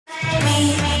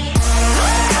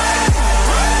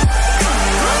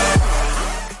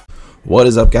What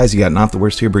is up, guys? You got Not the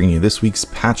Worst here, bringing you this week's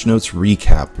patch notes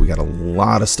recap. We got a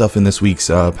lot of stuff in this week's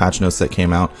patch notes that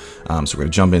came out, so we're going to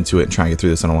jump into it and try and get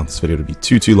through this. I don't want this video to be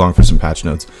too long for some patch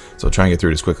notes, so I'll try and get through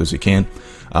it as quickly as we can.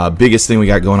 Biggest thing we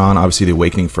got going on, obviously the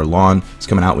Awakening for Lahn is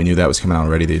coming out. We knew that was coming out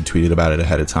already. They had tweeted about it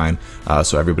ahead of time,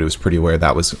 so everybody was pretty aware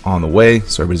that was on the way.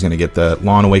 So everybody's going to get the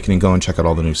Lahn Awakening going, check out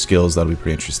all the new skills. That'll be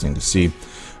pretty interesting to see.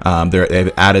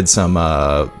 They've added some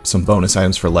bonus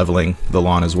items for leveling the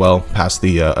Lahn as well. Past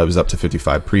the it was up to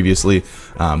 55 previously.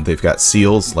 They've got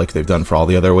seals like they've done for all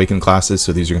the other Awakened classes,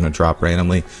 so these are going to drop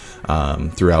randomly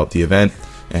throughout the event,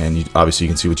 and obviously you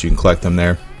can see what you can collect them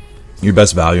there. Your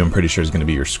best value, I'm pretty sure, is going to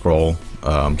be your scroll.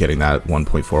 Getting that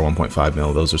 1.4, 1.5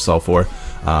 mil, those are sell for.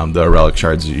 The relic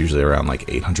shards are usually around like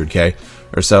 800k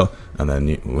or so, and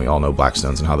then we all know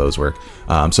Blackstones and how those work.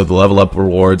 So the level up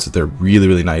rewards, they're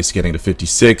really nice. Getting to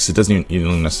 56, it doesn't you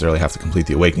don't necessarily have to complete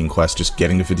the Awakening quest. Just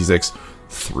getting to 56,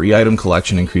 3-item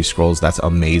collection, increased scrolls, that's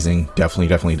amazing.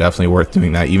 Definitely worth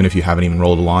doing that, even if you haven't even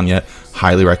rolled a Lahn yet.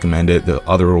 Highly recommend it. The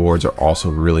other rewards are also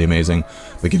really amazing,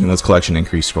 but getting those collection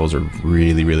increased scrolls are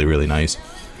really nice.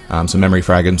 Some memory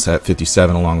fragments at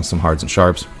 57 along with some hards and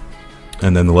sharps,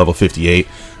 and then the level 58,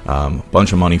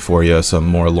 bunch of money for you, some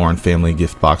more Lauren family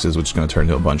gift boxes, which is going to turn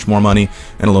into a bunch more money,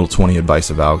 and a little 20 advice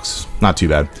of Alex. Not too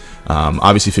bad.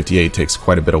 Obviously 58 takes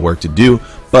quite a bit of work to do,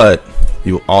 but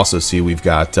you will also see we've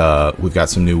got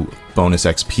some new bonus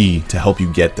XP to help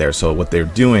you get there. So what they're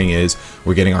doing is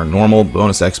we're getting our normal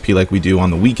bonus XP like we do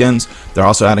on the weekends. They're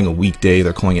also adding a weekday.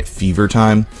 They're calling it Fever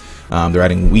Time. They're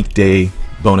adding weekday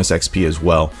bonus XP as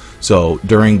well. So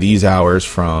during these hours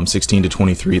from 16 to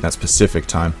 23, that's Pacific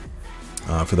time,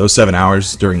 for those 7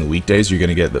 hours during the weekdays, you're going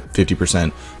to get the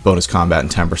 50% bonus combat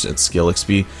and 10% skill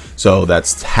XP. So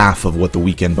that's half of what the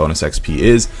weekend bonus XP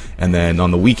is. And then on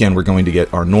the weekend, we're going to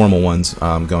get our normal ones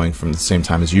going from the same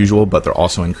time as usual, but they're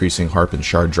also increasing harp and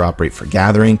shard drop rate for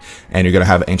gathering. And you're going to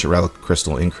have ancient relic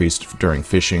crystal increased during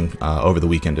fishing over the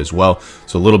weekend as well.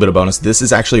 So a little bit of bonus. This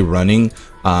is actually running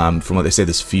from what they say,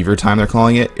 this Fever Time they're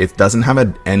calling it. It doesn't have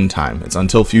an end time. It's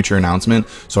until future announcement.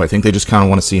 So I think they just kind of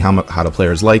want to see how the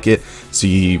players like it,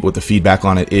 see what the feedback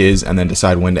on it is, and then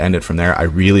decide when to end it from there. I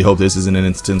really hope this isn't an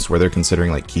instance where they're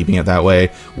considering like keeping it that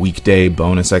way. Weekday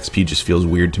bonus XP just feels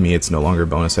weird to me. It's no longer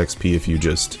bonus XP if you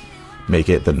just make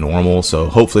it the normal. So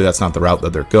hopefully that's not the route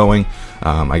that they're going.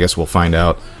 I guess we'll find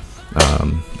out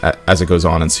as it goes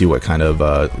on and see what kind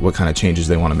of changes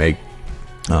they want to make.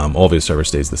 All of the server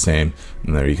stays the same,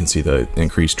 and there you can see the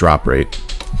increased drop rate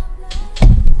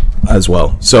as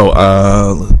well. So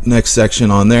next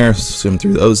section on there, swim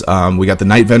through those. We got the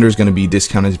night vendor is going to be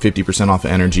discounted 50% off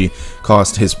energy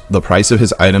cost. The price of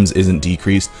his items isn't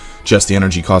decreased, just the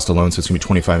energy cost alone. So it's going to be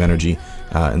 25 energy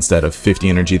instead of 50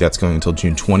 energy. That's going until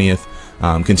June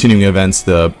 20th. Continuing events,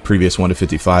 the previous 1 to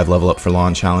 55 level up for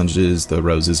Lahn challenges, the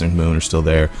roses and moon are still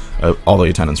there. All the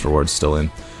attendance rewards still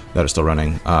in. That are still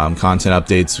running. Content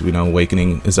updates, we know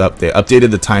Awakening is up. They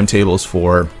updated the timetables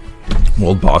for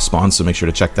world boss spawns, so make sure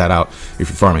to check that out if you're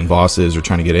farming bosses or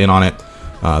trying to get in on it.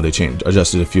 They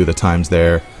adjusted a few of the times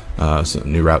there. So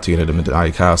new route to get into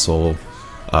Medai Castle.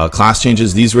 Class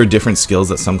changes, these were different skills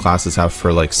that some classes have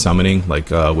for like summoning, like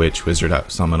Witch, Wizard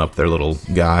have summon up their little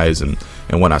guys and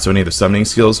whatnot. So any of the summoning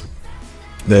skills,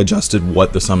 they adjusted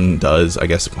what the summon does, I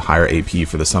guess higher AP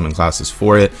for the summon classes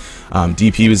for it.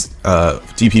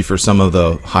 DP for some of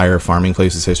the higher farming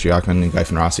places, Histriakan and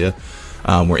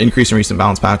Gyphonracia, were increased in recent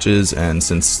balance patches, and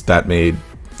since that made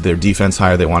their defense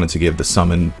higher, they wanted to give the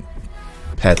summon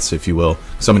pets, if you will,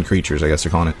 summon creatures, I guess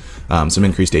they're calling it, some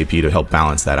increased AP to help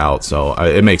balance that out. So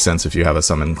it makes sense if you have a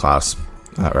summon class,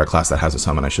 or a class that has a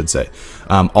summon, I should say.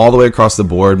 All the way across the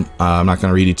board, I'm not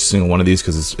going to read each single one of these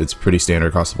because it's pretty standard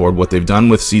across the board. What they've done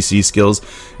with CC skills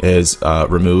is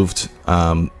removed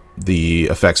the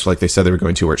effects like they said they were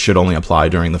going to, where it should only apply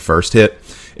during the first hit,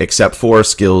 except for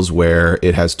skills where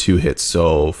it has 2 hits.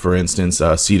 So for instance,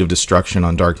 Seed of Destruction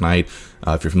on Dark Knight,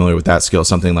 if you're familiar with that skill,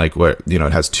 something like where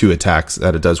it has 2 attacks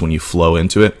that it does when you flow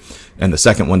into it, and the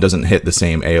second one doesn't hit the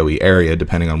same AoE area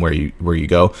depending on where you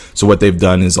go. So what they've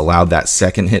done is allowed that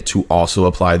second hit to also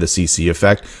apply the CC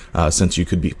effect, since you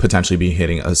could potentially be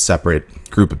hitting a separate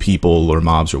group of people or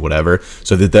mobs or whatever.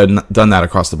 So they've done that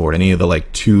across the board. Any of the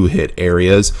like 2-hit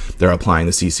areas they're applying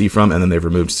the CC from, and then they've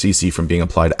removed CC from being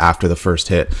applied after the first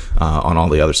hit on all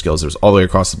the other skills. There's all the way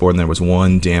across the board, and there was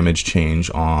 1 damage change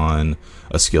on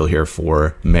a skill here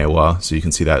for Mewa, so you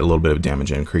can see that a little bit of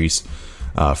damage increase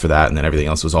for that, and then everything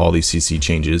else was all these CC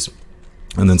changes.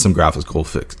 and then some graphical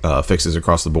fixes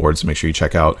across the board, so make sure you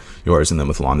check out yours. And then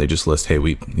with Lahn, they just list, hey,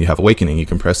 you have Awakening, you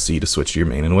can press C to switch to your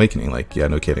main and Awakening. Like, yeah,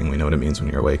 no kidding, we know what it means when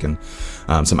you're Awakened.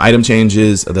 Some item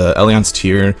changes: the Alliance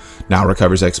tier now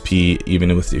recovers XP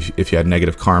even if you had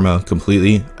negative karma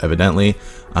completely, evidently.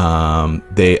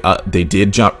 They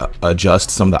did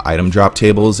adjust some of the item drop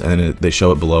tables, and they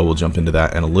show it below. We'll jump into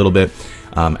that in a little bit.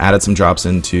 Added some drops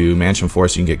into Mansion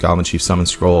Forest. You can get Goblin Chief Summon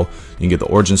Scroll. You can get the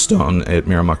Origin Stone at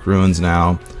Miramuk Ruins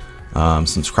now.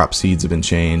 Some crop seeds have been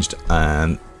changed,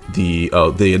 and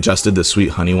they adjusted the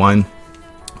Sweet Honey Wine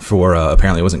for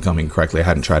apparently it wasn't coming correctly. I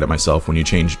hadn't tried it myself. When you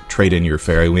trade in your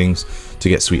Fairy Wings to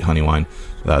get Sweet Honey Wine,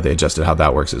 they adjusted how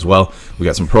that works as well. We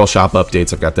got some Pearl Shop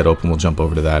updates. I've got that open. We'll jump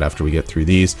over to that after we get through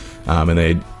these. And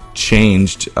they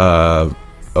changed.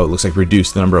 It looks like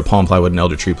reduced the number of palm plywood and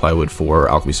elder tree plywood for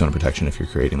alchemy stone protection if you're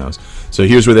creating those. So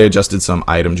here's where they adjusted some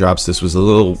item drops. This was a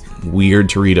little weird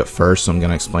to read at first, so I'm going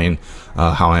to explain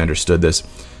how I understood this.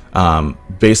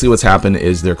 Basically what's happened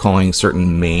is they're calling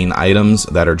certain main items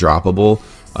that are droppable,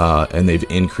 and they've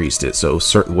increased it. So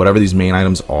whatever these main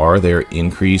items are, they're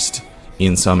increased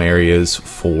in some areas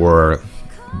for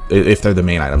if they're the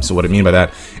main items. So what I mean by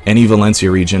that, any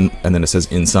Valencia region, and then it says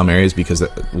in some areas, because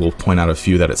we'll point out a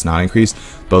few that it's not increased.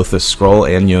 Both the scroll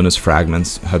and Jonas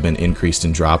fragments have been increased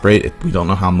in drop rate. We don't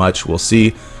know how much, we'll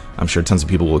see. I'm sure tons of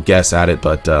people will guess at it,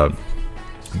 but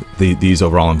these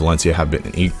overall in Valencia have been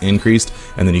increased.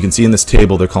 And then you can see in this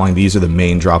table, they're calling these are the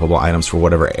main droppable items for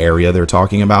whatever area they're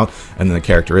talking about. And then the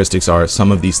characteristics are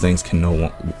some of these things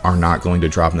are not going to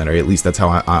drop in that area. At least that's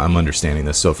how I'm understanding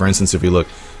this. So for instance, if we look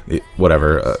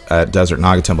at Desert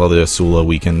Naga Temple, the Asula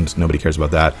Weekend, nobody cares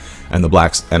about that, and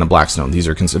a Blackstone, these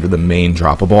are considered the main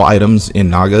droppable items in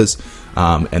Nagas.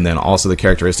 And then also the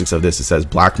characteristics of this, it says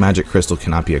black magic crystal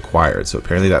cannot be acquired. So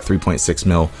apparently that 3.6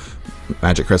 mil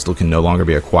magic crystal can no longer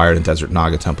be acquired in Desert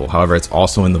Naga Temple. However, it's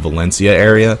also in the Valencia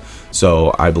area,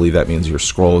 so I believe that means your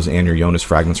scrolls and your Jonas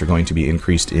fragments are going to be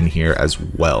increased in here as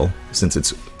well, since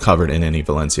it's covered in any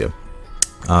Valencia.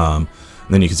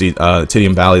 Then you can see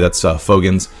Tidium Valley, that's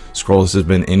Fogan's scrolls has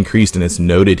been increased, and it's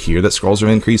noted here that scrolls are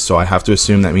increased, so I have to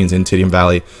assume that means in Tidium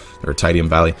Valley, or Tidium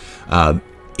Valley,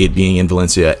 it being in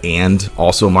Valencia and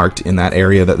also marked in that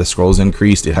area that the scrolls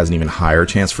increased, it has an even higher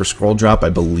chance for scroll drop. I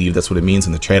believe that's what it means,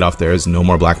 and the trade-off there is no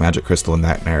more black magic crystal in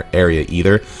that area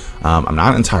either. I'm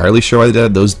not entirely sure why they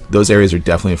did. Those areas are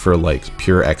definitely for like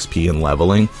pure XP and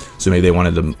leveling, so maybe they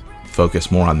wanted to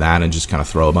focus more on that and just kind of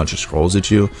throw a bunch of scrolls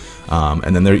at you.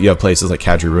 And then there you have places like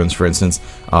Kadri Ruins, for instance.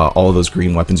 All of those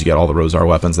green weapons, you get all the Rosar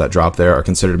weapons that drop there are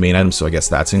considered main items, so I guess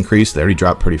that's increased. They already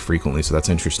drop pretty frequently, so that's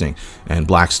interesting. And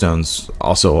Blackstones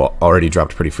also already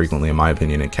dropped pretty frequently, in my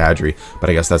opinion, in Kadri, but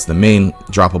I guess that's the main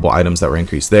droppable items that were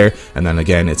increased there. And then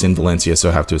again, it's in Valencia, so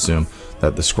I have to assume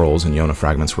that the scrolls and Yona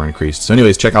fragments were increased. So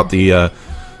anyways, check out that.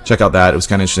 It was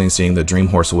kind of interesting seeing the Dream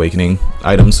Horse Awakening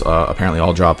items apparently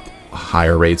all drop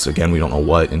higher rates. Again, we don't know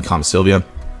what in Kama Sylvia,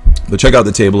 but check out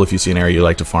the table if you see an area you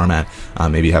like to farm at.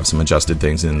 Maybe have some adjusted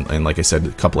things, and like I said,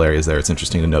 a couple areas there. It's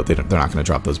interesting to note they're not going to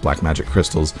drop those black magic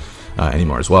crystals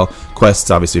anymore as well.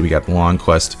 Quests, obviously we got Lahn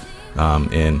quest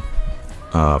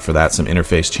for that, some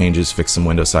interface changes, fix some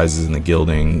window sizes in the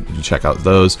gilding. You check out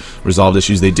those. Resolved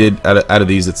issues. They did out of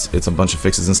these, it's a bunch of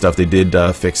fixes and stuff. They did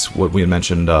fix what we had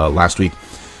mentioned last week.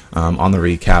 On the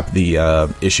recap,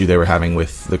 the issue they were having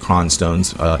with the Cron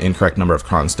Stones, incorrect number of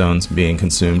Cron Stones being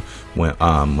consumed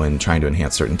when trying to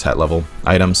enhance certain Tet level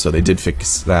items. So they did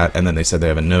fix that, and then they said they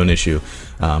have a known issue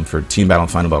for Team Battle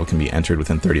and Final Battle can be entered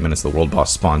within 30 minutes of the World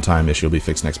Boss spawn time. Issue will be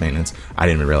fixed next maintenance. I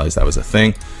didn't even realize that was a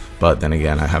thing, but then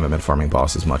again, I haven't been farming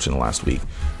bosses much in the last week.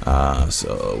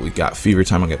 So we got Fever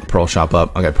Time. I'll get the Pearl Shop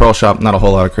up. Okay, Pearl Shop, not a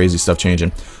whole lot of crazy stuff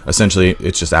changing. Essentially,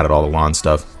 it's just added all the Lahn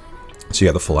stuff. So you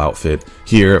got the full outfit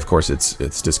here. Of course,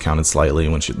 it's discounted slightly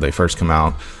when they first come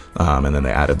out, and then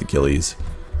they added the gillies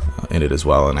in it as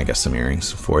well, and I guess some earrings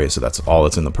for you. So that's all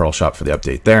that's in the Pearl Shop for the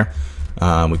update there.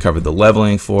 We covered the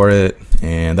leveling for it,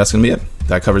 and that's gonna be it.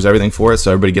 That covers everything for it.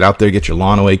 So everybody get out there, get your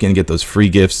Lahn Awakened, get those free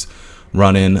gifts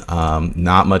running.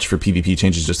 Not much for PvP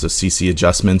changes, just those CC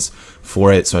adjustments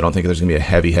for it. So I don't think there's gonna be a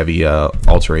heavy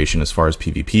alteration as far as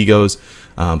PvP goes.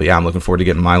 But yeah, I'm looking forward to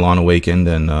getting my Lahn Awakened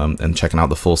and checking out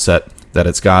the full set that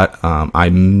it's got. I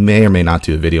may or may not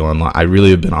do a video on Lahn. I really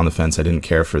have been on the fence. I didn't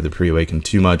care for the pre-awakened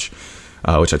too much,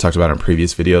 which I talked about in a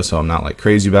previous video, so I'm not like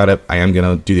crazy about it. I am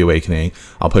gonna do the awakening.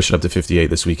 I'll push it up to 58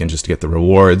 this weekend just to get the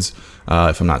rewards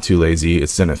if I'm not too lazy.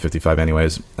 It's in at 55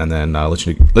 anyways, and then let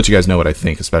you guys know what I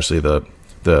think, especially the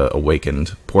the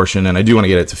awakened portion, and I do want to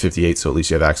get it to 58, so at least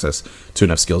you have access to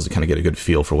enough skills to kind of get a good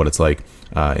feel for what it's like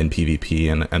in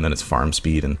PvP, and then its farm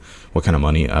speed and what kind of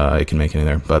money it can make in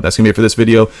there. But that's gonna be it for this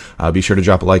video. Be sure to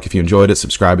drop a like if you enjoyed it,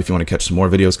 subscribe if you want to catch some more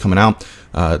videos coming out.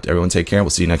 Everyone take care, we'll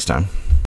see you next time.